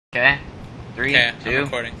Okay. Three, Okay, two. I'm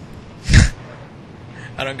recording.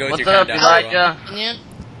 I don't go with What's your up, countdown. Elijah?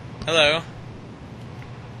 Hello.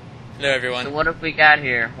 Hello, everyone. So what have we got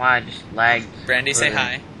here? Wow, I just lagged. Brandy, say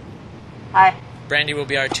hi. Hi. Brandy will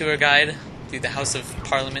be our tour guide through the House of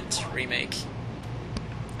Parliament remake.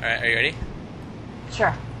 Alright, are you ready?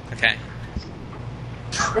 Sure. Okay.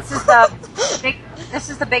 This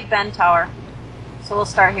is the Big Ben Tower. So we'll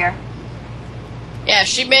start here. Yeah,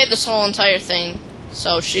 she made this whole entire thing,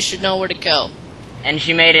 so she should know where to go. And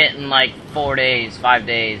she made it in like 4 days, 5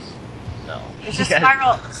 days. So. There's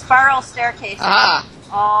a spiral staircase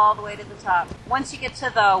all the way to the top. Once you get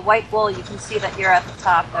to the white wool, you can see that you're at the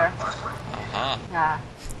top there. Uh-huh. Yeah.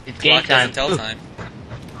 It's game Clock time. doesn't tell time.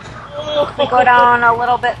 If we go down a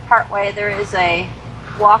little bit part way, there is a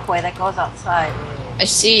walkway that goes outside. I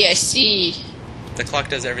see. The clock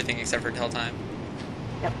does everything except for tell time.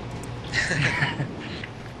 Yep.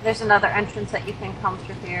 There's another entrance that you can come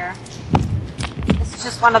through here. This is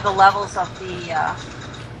just one of the levels of the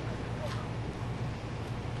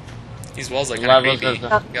These walls look kind Levels of creepy.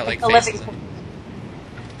 of Got like the faces.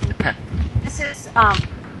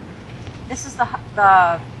 This is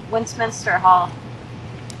the Westminster Hall.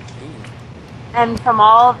 Ooh. And from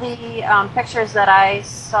all the pictures that I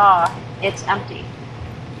saw, it's empty.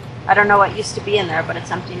 I don't know what used to be in there, but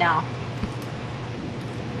it's empty now.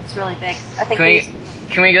 It's really big. I think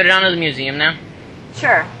Can we go down to the museum now?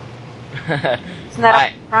 Sure. Isn't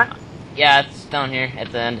that up front? Yeah, it's down here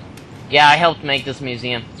at the end. Yeah, I helped make this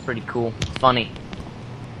museum. It's pretty cool. It's funny.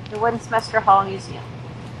 The Westminster Hall Museum.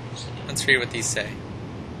 Let's read what these say.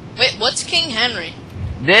 Wait, what's King Henry?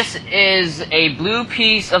 This is a blue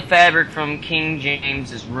piece of fabric from King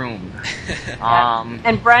James's room.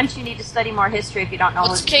 And Brent, you need to study more history if you don't know.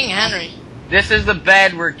 What's King Henry? This is the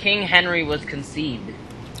bed where King Henry was conceived.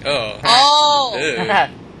 Oh. Oh!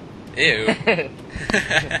 Ew. Ew.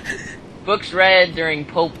 Books read during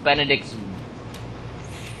Pope Benedict's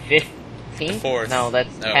 15th? Fourth. No,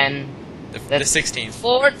 that's No. 10. The That's 16th.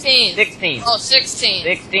 14th. 16th. Oh, 16th.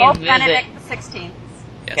 16th Pope visit. Benedict the 16th.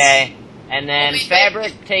 Yes. Okay. And then Wait,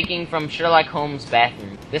 fabric taking from Sherlock Holmes'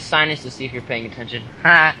 bathroom. This sign is to see if you're paying attention.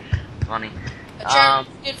 Ha! Funny. A German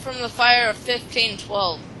kid from the fire of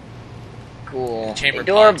 1512. Cool. Chamber A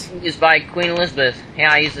door pot. used by Queen Elizabeth.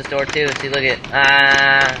 Yeah, I use this door too. See, look at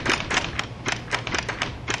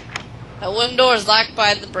That window is locked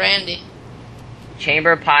by the Brandy.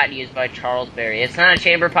 chamber pot used by Charles Berry. It's not a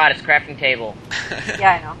chamber pot. It's a crafting table.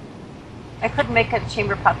 Yeah, I know. I couldn't make a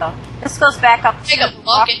chamber pot though. This goes back up to Take a the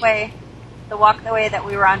bucket. walkway that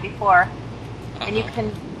we were on before, and you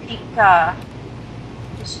can peek.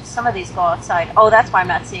 Some of these go outside. Oh, that's why I'm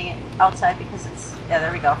not seeing it outside because it's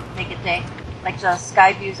there we go. Naked day, like the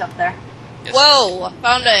sky views up there. Yes. Whoa! I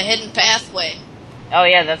found a hidden pathway. Oh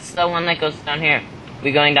yeah, that's the one that goes down here.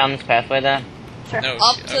 We going down this pathway then? Sure. No.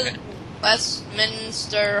 Up to Okay. the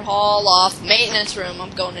Westminster Hall off maintenance room. I'm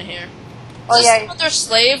going in here. Oh, Is yeah. this another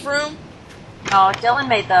slave room? No, Dylan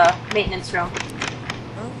made the maintenance room.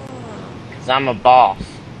 Cause I'm a boss.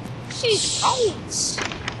 She's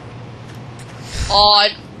Oh,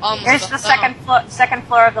 I Here's the second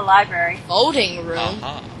floor of the library. voting room.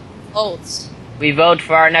 Uh-huh. Votes. We vote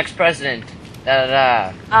for our next president. Da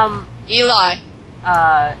da da. Eli.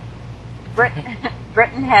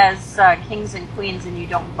 Britain has kings and queens, and you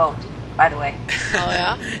don't vote. By the way. Oh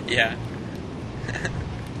yeah. Yeah.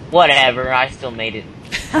 Whatever. I still made it.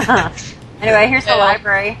 Anyway, here's the Yeah.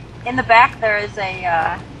 library. In the back, there is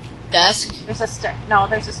a Desk. there's a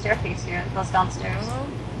staircase here that goes downstairs.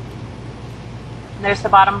 And there's the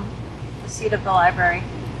seat of the library.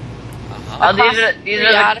 Uh-huh. Oh, these are the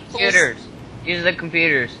Periodicals. computers. These are the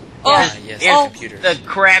computers. Oh, Ah, yes, here's computers. The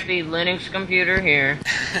crappy Linux computer here.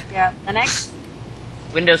 Yeah. The next,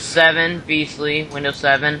 Windows 7, beastly. Windows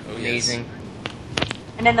 7, Oh, yes. amazing.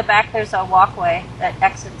 and in the back, there's a walkway that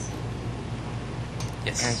exits.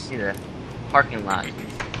 Can I Yes. see the parking lot? Can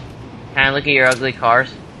I look at your ugly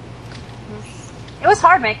cars? It was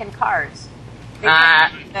hard making cars. They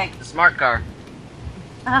couldn't make- The smart car.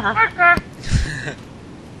 Smart car.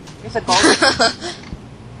 There's a gold.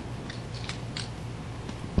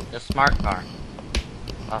 The smart car.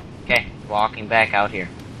 Oh, okay, walking back out here.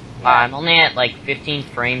 I'm only at like 15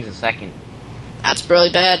 frames a second. That's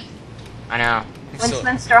really bad. I know.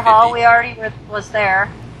 Westminster Hall, we already was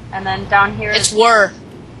there, and then down here It's is were.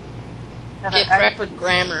 the- Get proper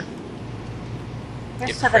grammar. here's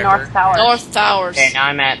Get to the forever. North Tower. North Towers. Okay, now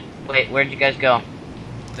I'm at. Wait, where'd you guys go?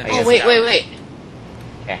 The Oh, Oh North wait, Tower. wait.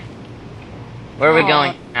 Okay. Where are we Oh.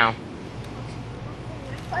 going now?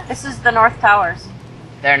 This is the North Towers.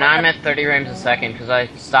 There, now I'm at 30 frames a second because I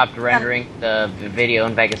stopped rendering the video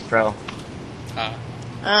in Vegas Pro.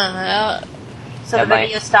 So the Bye-bye.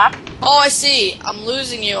 video stopped? Oh, I see. I'm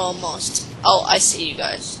losing you almost. Oh, I see you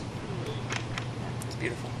guys. It's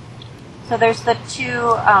beautiful. So there's the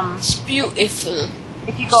two, It's beautiful.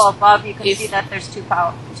 if you go above, you can If- see that there's two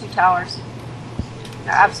towers.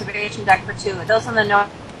 The observation deck for 2. Those on the north.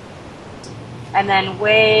 And then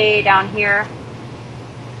way down here,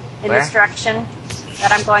 in Where? this direction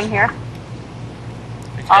that I'm going here.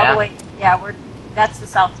 All Yeah. the way, yeah, that's the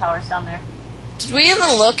south towers down there. Did we even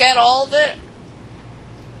look at all of it?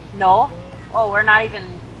 No? Oh, we're not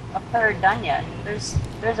even a third done yet.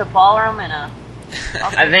 There's a ballroom and a...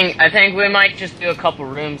 I think we might just do a couple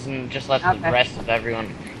rooms and just let the Okay. rest of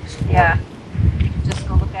everyone explore. Yeah. Just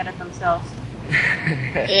go look at it themselves.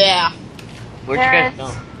 Yeah. Where'd you guys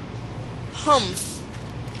There's- go?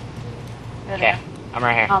 Okay, I'm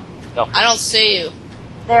right here. Go. I don't see you.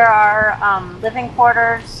 There are living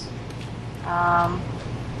quarters.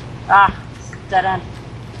 Dead end.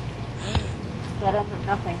 Dead end with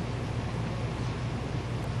nothing.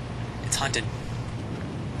 It's haunted.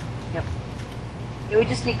 Yep. Yeah, we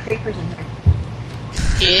just need creepers in here.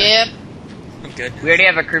 Yep. I'm good. We already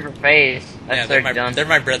have a creeper phase. That's Yeah, they're already done.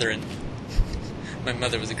 my brethren. My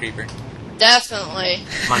mother was a creeper. Definitely.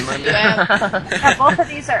 My mother. Yeah, both of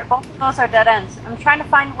those are dead ends. I'm trying to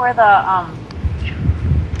find where the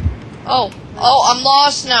Oh, I'm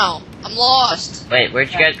lost now. I'm lost. Wait,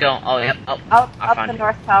 where'd you guys go? Oh, yep. Oh, up I found the you.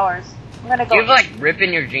 north towers. I'm gonna Do go. you have like rip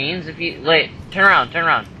in your jeans? If you wait, turn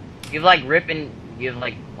around. You have like rip in. You have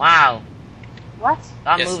like wow. What?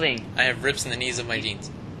 Stop Yes. moving. I have rips in the knees of my jeans.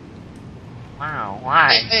 Wow.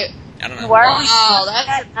 Why? Hey, I don't know. Why are we Wow, doing that's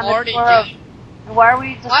that on the party floor of- jeans. Why are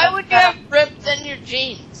we just? Why would you have ripped in your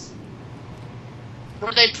jeans?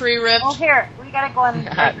 Were they pre-ripped? Oh, here we gotta go in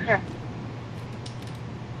right here,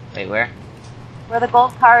 Wait, where? where the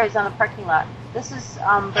gold car is on the parking lot. This is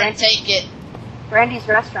Take it. Brandy's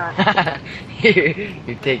restaurant.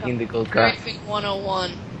 You're taking the gold car. Briefing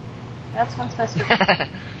 101. That's what's supposed to.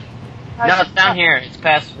 No, it's down here. It's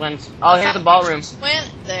past when's. Oh, here's the ballroom.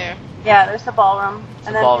 Went there. Yeah, there's the ballroom, It's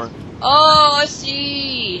and the then ballroom. Oh, I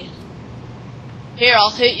see. Here, I'll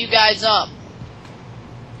hit you guys up.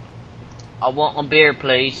 I want a beer,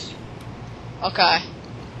 please. Okay.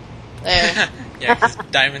 There. Yeah, because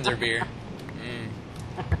diamonds are beer.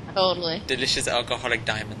 Totally. Delicious alcoholic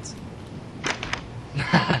diamonds.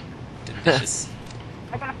 Delicious.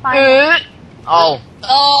 I gotta find. Oh,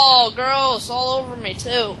 Oh, gross. All over me,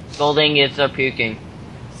 too. Golding is puking.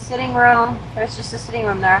 Sitting room. There's just a sitting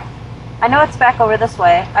room there. I know it's back over this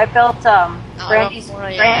way. I built Brandy's don't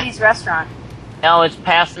worry. restaurant. No, it's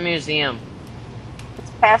past the museum. It's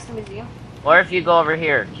past the museum. Or if you go over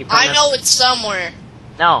here, keep going. I know it's somewhere.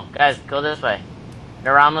 No, guys, go this way.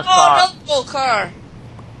 Around this Oh, car. another full car.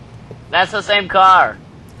 That's the same car.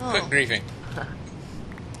 Quick Oh. griefing.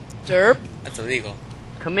 Derp. That's illegal.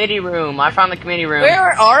 Committee room. I found the committee room.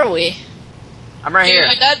 Where are we? I'm right here.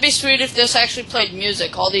 Dude, that'd be sweet if this actually played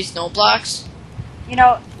music. All these note blocks. You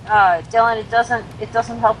know, Dylan, it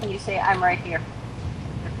doesn't help when you say I'm right here.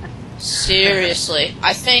 Seriously.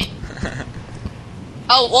 I think...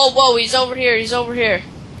 Oh, whoa, he's over here,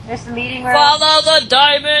 There's the meeting room. Follow the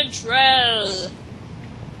diamond trail!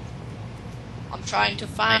 I'm trying to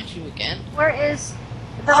find you again. Where is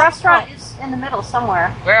the restaurant? Is in the middle somewhere.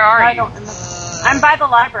 Where are I you? don't remember. I'm by the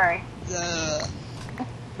library.